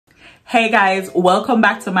Hey guys, welcome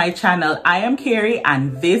back to my channel. I am Carey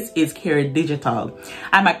and this is Carey Digital.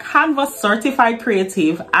 I'm a Canva Certified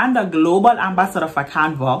Creative and a Global Ambassador for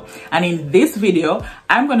Canva. And in this video,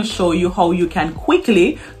 I'm going to show you how you can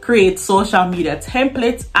quickly create social media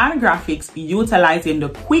templates and graphics utilizing the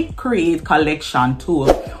Quick Create Collection tool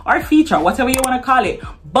or feature, whatever you want to call it.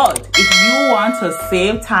 But if you want to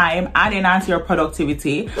save time and enhance your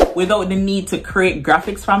productivity without the need to create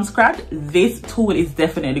graphics from scratch, this tool is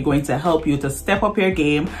definitely going to help you to step up your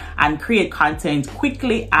game and create content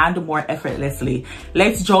quickly and more effortlessly.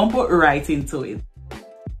 Let's jump right into it.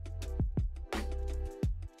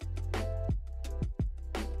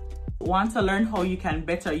 Want to learn how you can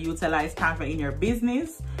better utilize Canva in your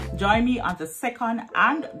business? Join me on the 2nd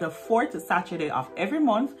and the 4th Saturday of every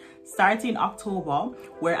month starting October,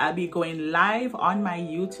 where I'll be going live on my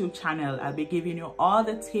YouTube channel. I'll be giving you all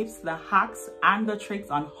the tips, the hacks and the tricks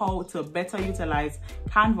on how to better utilize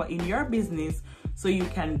Canva in your business so you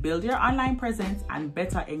can build your online presence and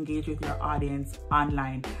better engage with your audience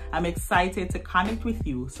online. I'm excited to connect with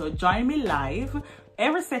you, so join me live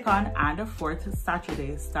every 2nd and the 4th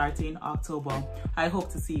Saturday starting October. I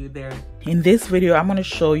hope to see you there. In this video, I'm going to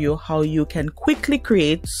show you how you can quickly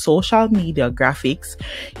create social media graphics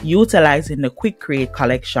utilizing the Quick Create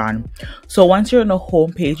collection. So once you're on the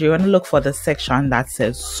home page, you're going to look for the section that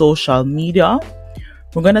says social media.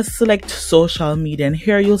 We're going to select social media, and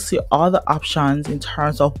here you'll see all the options in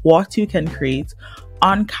terms of what you can create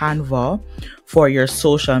on Canva for your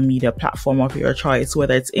social media platform of your choice,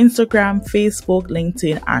 whether it's Instagram, Facebook,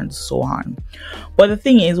 LinkedIn, and so on. But the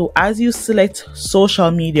thing is, as you select social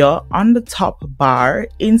media, on the top bar,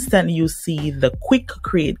 instantly you see the Quick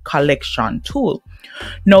Create Collection tool.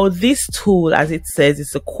 Now, this tool, as it says, is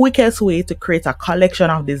the quickest way to create a collection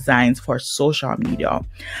of designs for social media.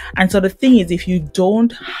 And so the thing is, if you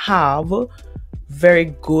don't have very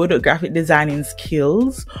good graphic designing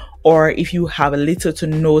skills, or if you have a little to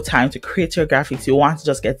no time to create your graphics, you want to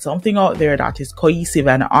just get something out there that is cohesive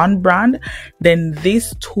and on brand, then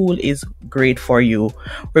this tool is great for you.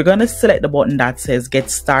 We're going to select the button that says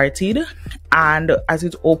get started, and as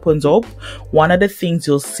it opens up, one of the things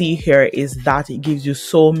you'll see here is that it gives you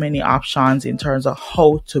so many options in terms of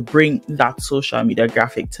how to bring that social media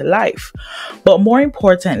graphic to life. But more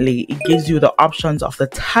importantly, it gives you the options of the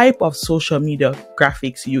type of social media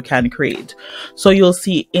graphics you can create. So you'll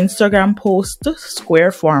see Instagram post,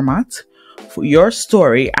 square format, for your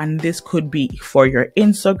story, and this could be for your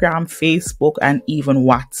Instagram, Facebook, and even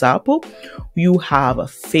WhatsApp. You have a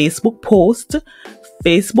Facebook post,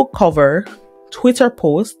 Facebook cover, Twitter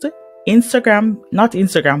post, Instagram, not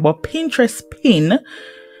Instagram, but Pinterest pin,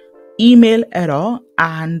 email header,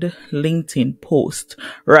 and LinkedIn post,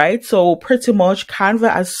 right? So pretty much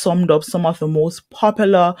Canva has summed up some of the most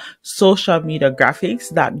popular social media graphics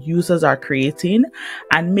that users are creating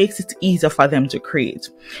and makes it easier for them to create.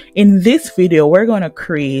 In this video, we're going to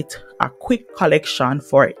create a quick collection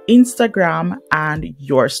for Instagram and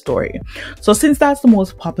your story. So since that's the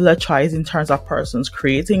most popular choice in terms of persons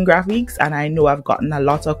creating graphics, and I know I've gotten a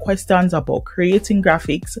lot of questions about creating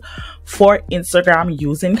graphics for Instagram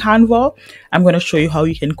using Canva, I'm going to show you how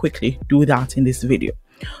you can quickly do that in this video.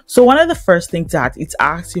 So one of the first things that it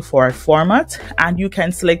asks you for a format, and you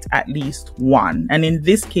can select at least one, and in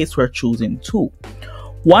this case we're choosing 2.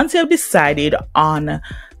 Once you've decided on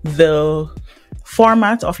the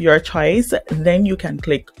format of your choice, then you can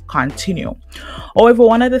click continue. However,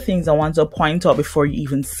 one of the things I want to point out before you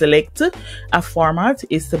even select a format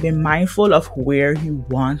is to be mindful of where you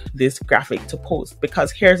want this graphic to post,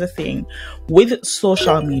 because here's the thing with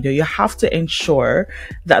social media, you have to ensure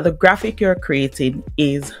that the graphic you're creating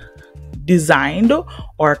is designed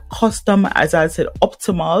or custom, as I said,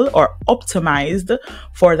 optimal or optimized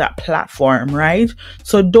for that platform, right?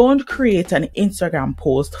 So don't create an Instagram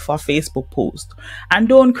post for Facebook post, and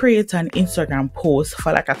don't create an Instagram post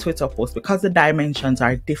for like a Twitter post, because the dimensions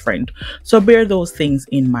are different. So bear those things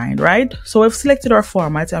in mind, right? So we've selected our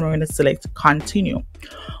format and we're going to select continue.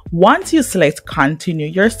 Once you select continue,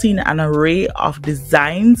 you're seeing an array of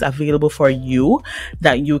designs available for you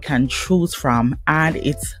that you can choose from, and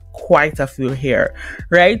it's quite a few here,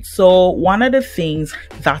 right? So one of the things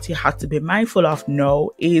that you have to be mindful of now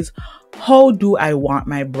is, how do I want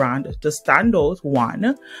my brand to stand out?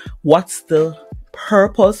 One, what's the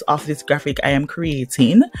purpose of this graphic I am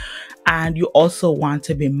creating? And you also want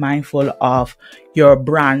to be mindful of your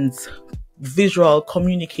brand's visual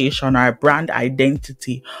communication or brand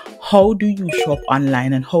identity. How do you show up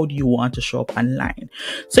online and how do you want to show up online?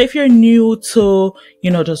 So if you're new to,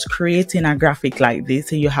 just creating a graphic like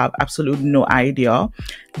this and you have absolutely no idea,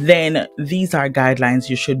 then these are guidelines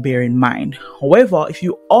you should bear in mind. However, if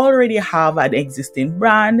you already have an existing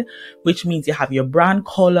brand, which means you have your brand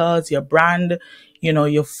colors, your brand,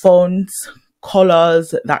 your fonts,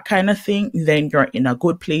 colors, that kind of thing, then you're in a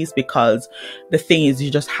good place, because the thing is,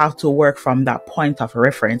 you just have to work from that point of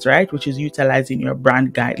reference, right? Which is utilizing your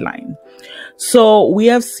brand guideline. So we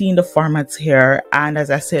have seen the formats here, and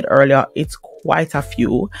as I said earlier, it's quite a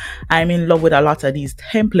few. I'm in love with a lot of these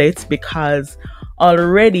templates because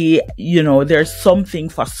already, there's something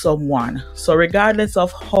for someone. So regardless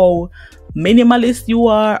of how minimalist you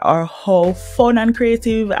are or how fun and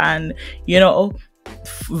creative and,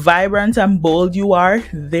 vibrant and bold you are,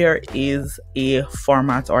 there is a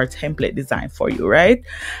format or a template design for you, right?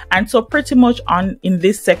 And so pretty much in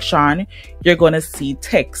this section, you're going to see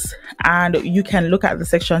text, and you can look at the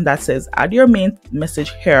section that says add your main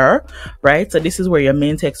message here, right? So this is where your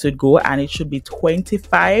main text would go, and it should be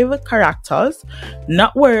 25 characters,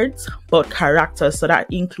 not words, but characters. So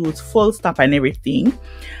that includes full stop and everything.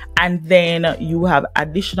 And then you have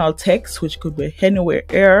additional text, which could be anywhere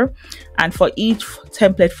here. And for each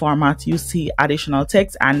template format, you see additional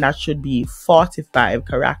text, and that should be 45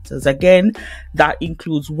 characters. Again, that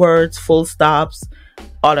includes words, full stops,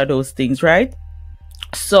 all of those things, right?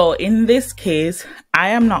 So in this case, I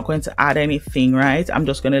am not going to add anything, right? I'm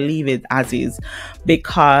just going to leave it as is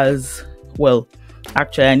because, well,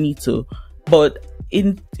 actually I need to, but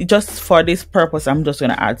just for this purpose, I'm just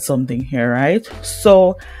going to add something here, right?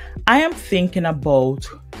 So I am thinking about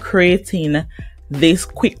creating this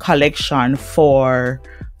quick collection for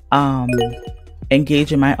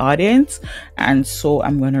engaging my audience. And so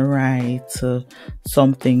I'm going to write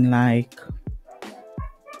something like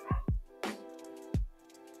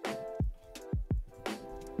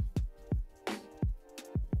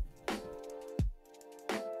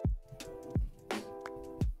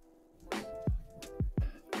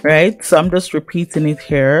right. So I'm just repeating it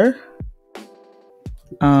here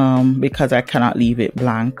because I cannot leave it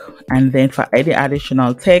blank. And then for any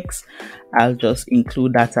additional text, I'll just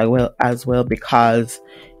include that as well because,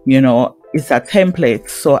 it's a template.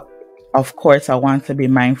 So of course, I want to be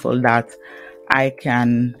mindful that I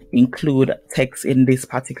can include text in this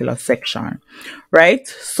particular section, right?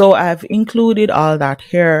 So I've included all that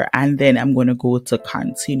here, and then I'm going to go to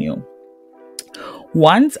continue.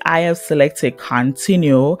 Once I have selected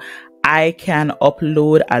continue, I can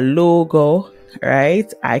upload a logo, right?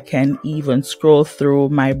 I can even scroll through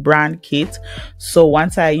my brand kit. So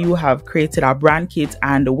once you have created a brand kit,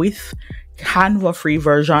 and with Canva free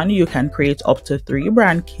version, you can create up to 3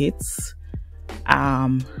 brand kits.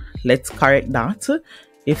 Let's correct that.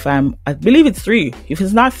 I believe it's 3. If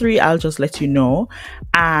it's not 3, I'll just let you know.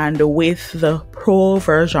 And with the pro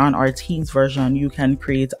version or teens version, you can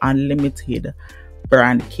create unlimited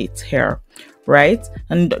brand kits here, right?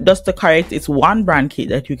 And just to correct, it's 1 brand kit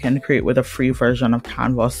that you can create with a free version of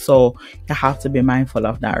Canva, so you have to be mindful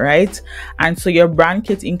of that, right? And so your brand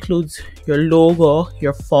kit includes your logo,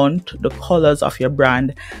 your font, the colors of your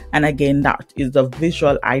brand, and again, that is the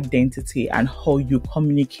visual identity and how you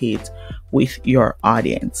communicate with your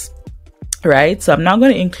audience, right? So I'm not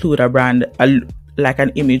going to include a brand like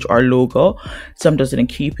an image or logo, so I'm just going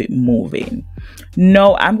to keep it moving.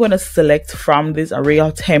 Now I'm going to select from this array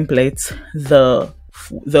of templates the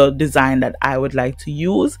design that I would like to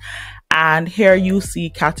use, and here you see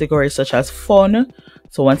categories such as fun.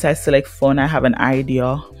 So once I select fun, I have an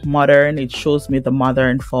idea. Modern, it shows me the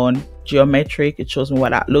modern fun. Geometric, it shows me what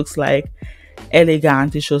that looks like.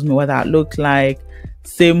 Elegant, it shows me what that looks like.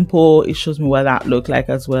 Simple, it shows me what that look like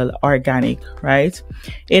as well. Organic, right?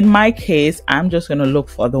 In my case, I'm just going to look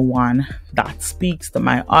for the one that speaks to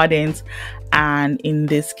my audience, and in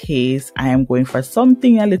this case, I am going for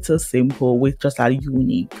something a little simple with just a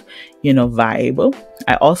unique vibe.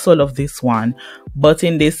 I also love this one, but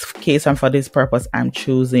in this case and for this purpose, I'm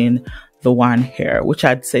choosing the one here, which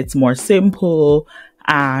I'd say it's more simple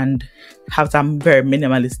and have some very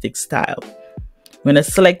minimalistic style. I'm going to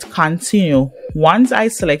select continue. Once I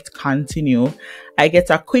select continue, I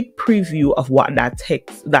get a quick preview of what that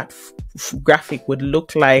text, graphic would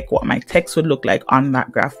look like, what my text would look like on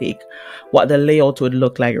that graphic, what the layout would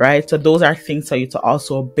look like, right? So those are things for you to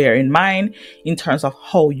also bear in mind in terms of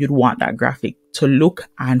how you'd want that graphic to look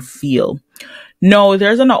and feel. Now,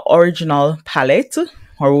 there's an original palette,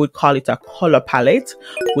 or we would call it a color palette,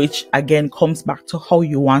 which again comes back to how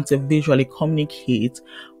you want to visually communicate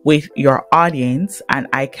with your audience, and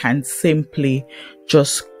I can simply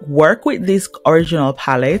just work with this original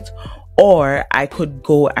palette, or I could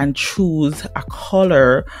go and choose a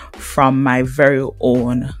color from my very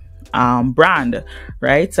own brand,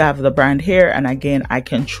 right? So I have the brand here, and again, I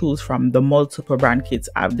can choose from the multiple brand kits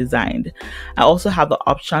I've designed. I also have the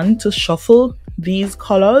option to shuffle these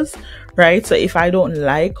colors, right? So if I don't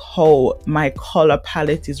like how my color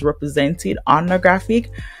palette is represented on the graphic,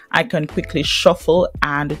 I can quickly shuffle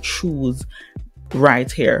and choose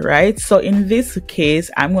right here, right? So in this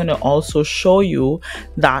case, I'm going to also show you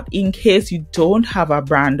that in case you don't have a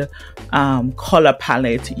brand color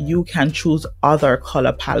palette, you can choose other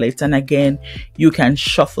color palettes, and again, you can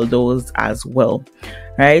shuffle those as well,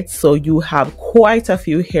 right? So you have quite a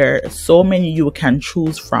few here, so many you can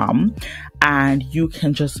choose from, and you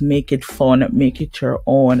can just make it fun, make it your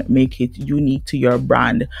own, make it unique to your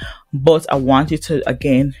brand. But I want you to,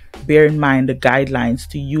 again, bear in mind the guidelines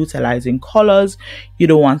to utilizing colors. You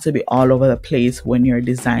don't want to be all over the place when you're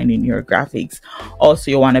designing your graphics.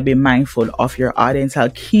 Also, you want to be mindful of your audience. I'll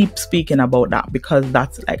keep speaking about that because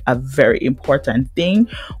that's like a very important thing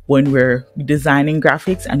when we're designing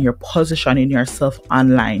graphics and you're positioning yourself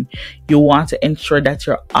online. You want to ensure that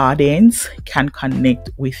your audience can connect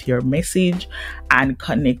with your message and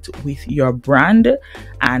connect with your brand,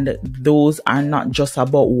 and those are not just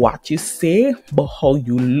about what you say but how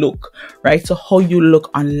you look, right? So how you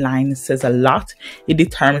look online says a lot. It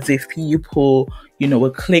determines if people, you know,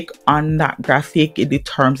 will click on that graphic. It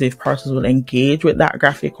determines if persons will engage with that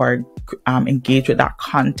graphic or engage with that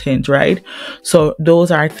content, right? So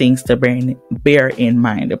those are things to bear in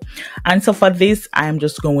mind. And so for this, I'm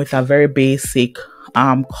just going with a very basic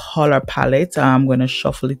color palette. I'm going to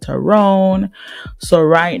shuffle it around. So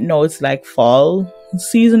right now it's like fall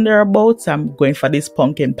season thereabouts. I'm going for this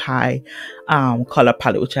pumpkin pie color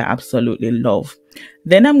palette, which I absolutely love.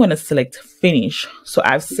 Then I'm going to select finish. So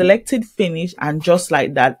I've selected finish, and just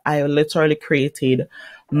like that, I literally created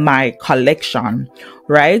my collection,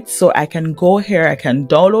 right? So I can go here, I can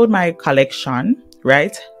download my collection,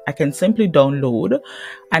 right? I can simply download,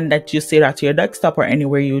 and that you save that to your desktop or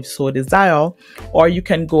anywhere you so desire, or you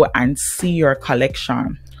can go and see your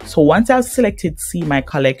collection. So once I've selected see my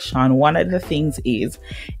collection, one of the things is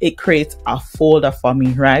it creates a folder for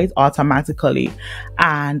me, right, automatically.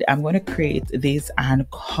 And I'm going to create this and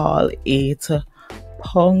call it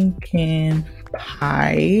pumpkin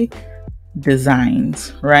pie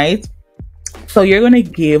designs, right? So you're going to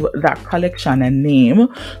give that collection a name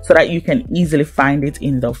so that you can easily find it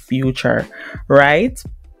in the future, right?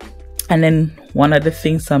 And then one of the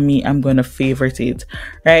things for me, I'm going to favorite it,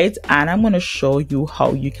 right? And I'm going to show you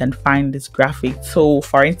how you can find this graphic. So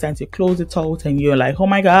for instance, you close it out and you're like, oh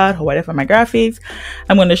my God, how do I find my graphics?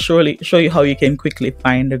 I'm going to show you how you can quickly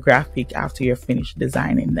find the graphic after you're finished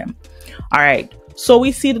designing them. All right. So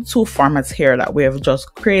we see the two formats here that we have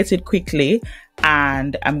just created quickly,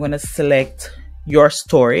 and I'm going to select your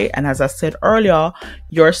story. And as I said earlier,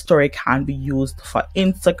 your story can be used for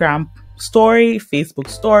Instagram story, Facebook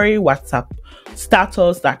story, WhatsApp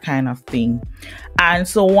status, that kind of thing. And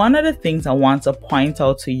so one of the things I want to point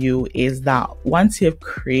out to you is that once you've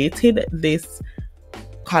created this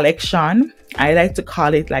collection, I like to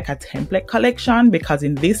call it like a template collection, because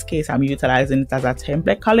in this case I'm utilizing it as a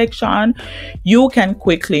template collection. You can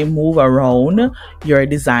quickly move around your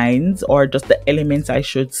designs, or just the elements I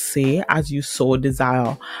should say, as you so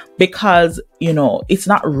desire, because you know it's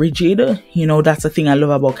not rigid. You know, that's the thing I love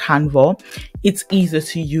about Canva. It's easy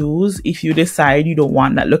to use. If you decide you don't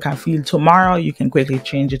want that look and feel tomorrow, you can quickly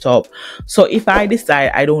change it up. So if I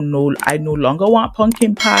decide I no longer want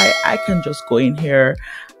pumpkin pie, I can just go in here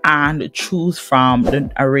and choose from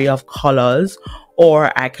the array of colors,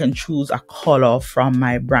 or I can choose a color from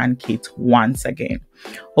my brand kit once again.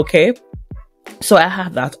 Okay, so I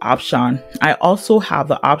have that option. I also have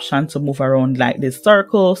the option to move around like this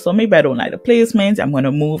circle. So maybe I don't like the placement, I'm going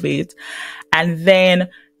to move it. And then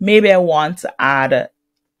maybe I want to add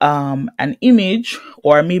an image,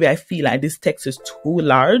 or maybe I feel like this text is too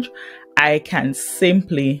large. I can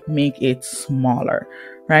simply make it smaller,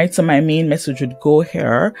 right? So my main message would go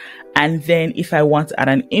here. And then if I want to add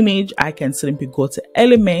an image, I can simply go to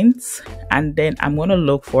elements, and then I'm going to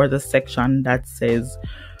look for the section that says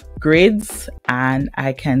grids, and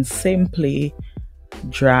I can simply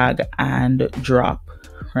drag and drop,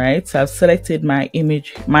 right? So I've selected my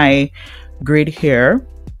image, my grid here,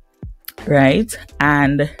 right?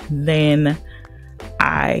 And then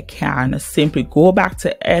I can simply go back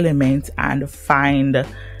to elements and find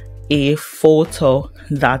a photo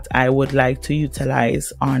that I would like to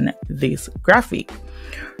utilize on this graphic,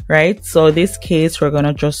 right? So in this case, we're going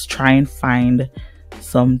to just try and find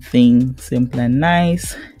something simple and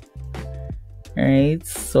nice. Right,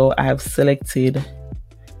 so I have selected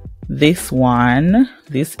this one,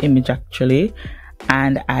 this image actually,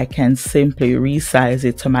 and I can simply resize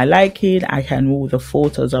it to my liking. I can move the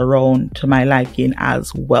photos around to my liking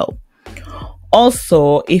as well.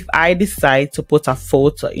 Also, if I decide to put a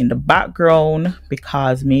photo in the background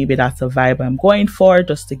because maybe that's a vibe I'm going for,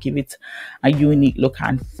 just to give it a unique look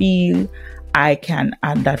and feel, I can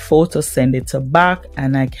add that photo, send it to back,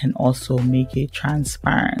 and I can also make it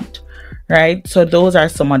transparent. Right, so those are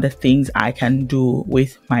some of the things I can do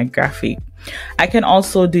with my graphic. I can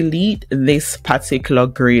also delete this particular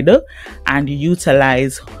grid and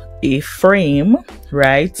utilize a frame,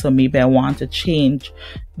 right? So maybe I want to change,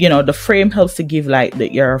 you know, the frame helps to give like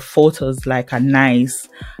your photos like a nice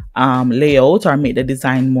layout, or make the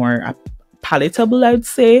design more palatable, I'd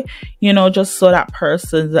say, you know, just so that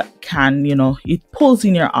person can, you know, it pulls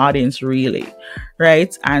in your audience really,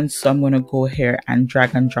 right? And so I'm going to go here and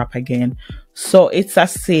drag and drop again. So it's the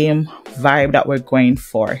same vibe that we're going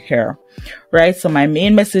for here, right? So my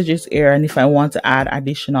main message is here, and if I want to add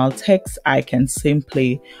additional text, I can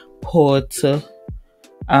simply put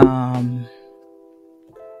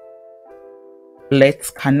let's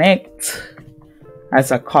connect as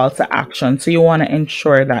a call to action. So you want to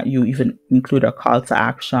ensure that you even include a call to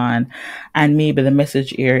action, and maybe the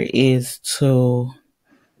message here is to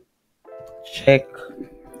check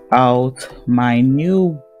out my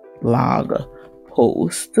new blog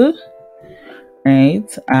post,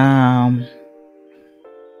 right?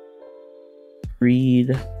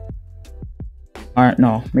 Read, or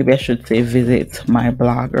no, maybe I should say visit my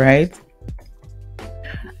blog, right?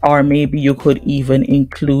 Or maybe you could even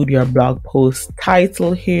include your blog post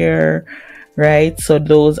title here, right? So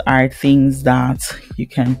those are things that you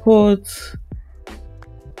can put.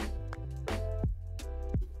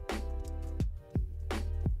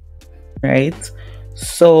 Right?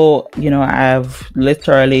 So, you know, I've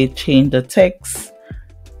literally changed the text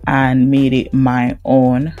and made it my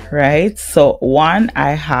own, right? So 1,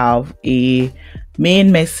 I have a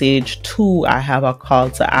main message. 2, I have a call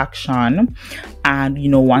to action. And, you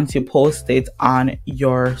know, once you post it on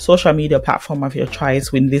your social media platform of your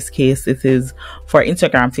choice, in this case, it is for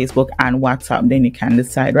Instagram, Facebook, and WhatsApp, then you can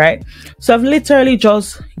decide, right? So I've literally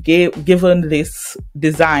just given this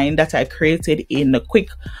design that I created in a quick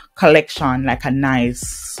collection like a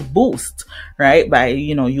nice boost, right? By,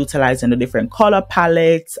 you know, utilizing the different color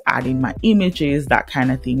palettes, adding my images, that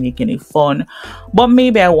kind of thing, making it fun. But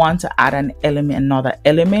maybe I want to add another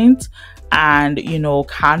element. And, you know,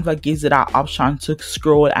 Canva gives you that option to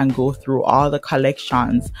scroll and go through all the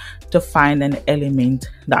collections to find an element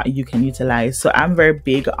that you can utilize. So I'm very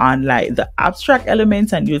big on like the abstract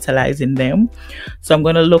elements and utilizing them. So I'm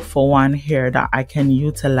going to look for one here that I can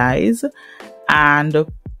utilize, and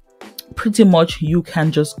pretty much you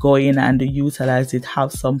can just go in and utilize it,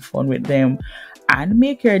 have some fun with them, and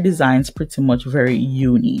make your designs pretty much very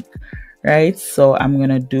unique. Right, so I'm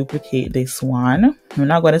gonna duplicate this one. I'm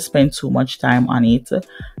not gonna spend too much time on it,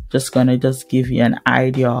 just gonna give you an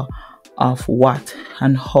idea of what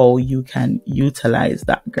and how you can utilize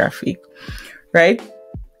that graphic, right?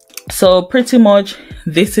 So pretty much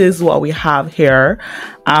this is what we have here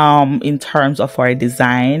in terms of our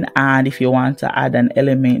design. And if you want to add an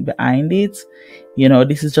element behind it, you know,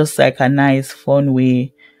 this is just like a nice fun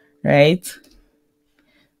way, right,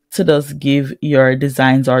 to just give your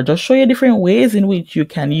designs, or just show you different ways in which you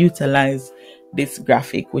can utilize this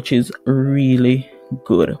graphic, which is really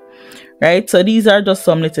good, right? So these are just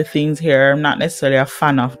some little things here. I'm not necessarily a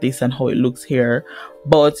fan of this and how it looks here,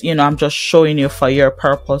 but, you know, I'm just showing you for your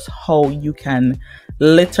purpose how you can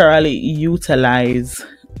literally utilize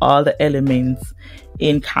all the elements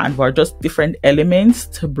in Canva, or just different elements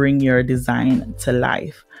to bring your design to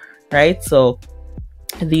life, right? So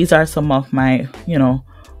these are some of my, you know,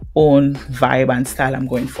 own vibe and style I'm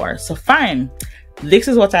going for. So fine, this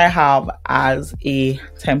is what I have as a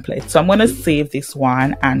template. So I'm going to save this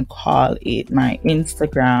one and call it my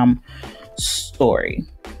Instagram story.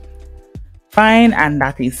 Fine, and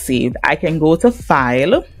that is saved. I can go to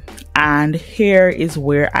file, and here is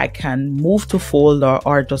where I can move to folder,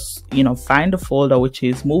 or just, you know, find the folder, which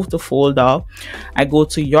is move to folder. I go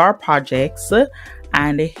to your projects,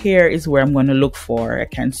 and here is where I'm going to look for. I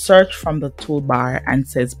can search from the toolbar and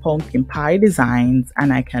says pumpkin pie designs,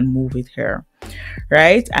 and I can move it here,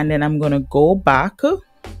 right? And then I'm going to go back. I'm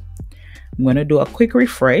going to do a quick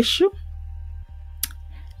refresh,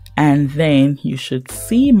 and then you should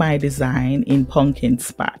see my design in pumpkin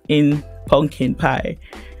pie.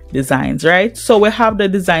 designs, right? So we have the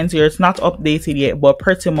designs here. It's not updated yet, but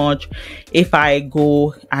pretty much if I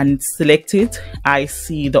go and select it, I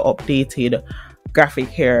see the updated graphic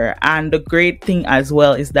here. And the great thing as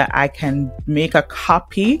well is that I can make a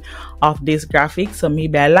copy of this graphic. So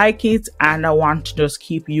maybe I like it and I want to just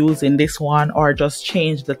keep using this one or just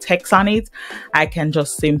change the text on it. I can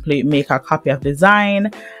just simply make a copy of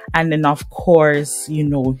design, and then of course, you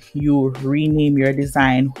know, you rename your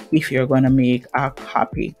design if you're going to make a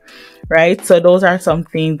copy, right? So those are some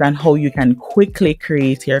things on how you can quickly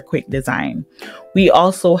create your quick design. We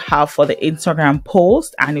also have for the Instagram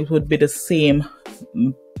post, and it would be the same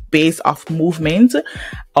base of movement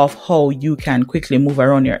of how you can quickly move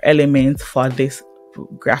around your elements for this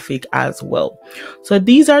graphic as well. So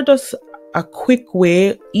these are just a quick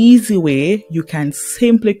way, easy way you can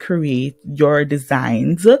simply create your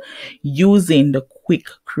designs using the Quick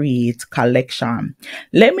Create collection.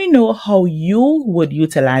 Let me know how you would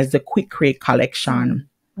utilize the Quick Create collection.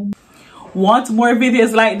 Want more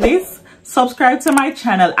videos like this? Subscribe to my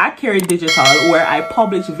channel at Carey Digital, where I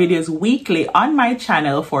publish videos weekly on my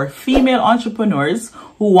channel for female entrepreneurs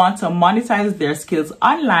who want to monetize their skills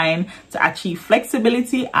online to achieve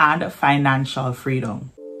flexibility and financial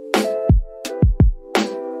freedom.